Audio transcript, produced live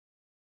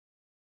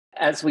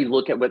As we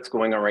look at what's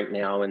going on right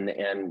now, and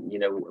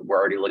we're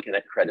already looking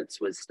at Credit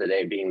Suisse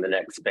today being the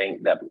next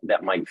bank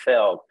that might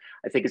fail.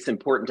 I think it's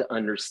important to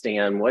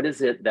understand what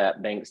is it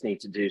that banks need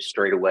to do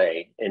straight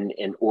away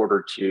in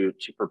order to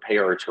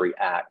prepare or to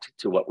react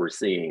to what we're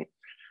seeing.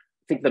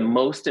 I think the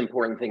most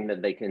important thing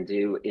that they can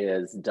do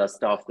is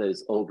dust off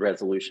those old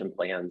resolution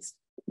plans,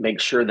 make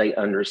sure they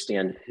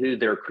understand who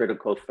their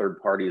critical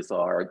third parties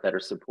are that are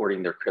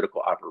supporting their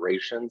critical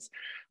operations,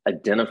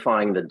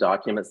 identifying the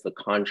documents, the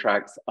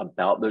contracts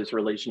about those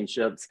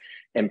relationships,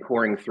 and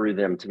pouring through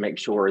them to make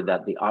sure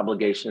that the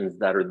obligations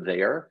that are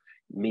there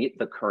meet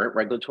the current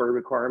regulatory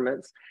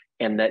requirements,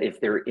 and that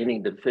if there are any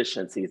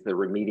deficiencies, they're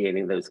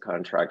remediating those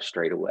contracts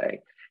straight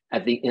away.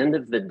 At the end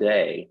of the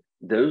day,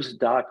 those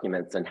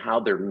documents and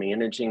how they're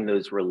managing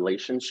those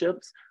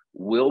relationships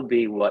will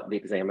be what the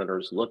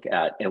examiners look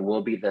at and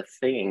will be the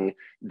thing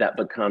that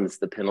becomes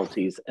the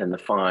penalties and the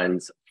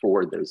fines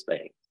for those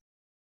banks.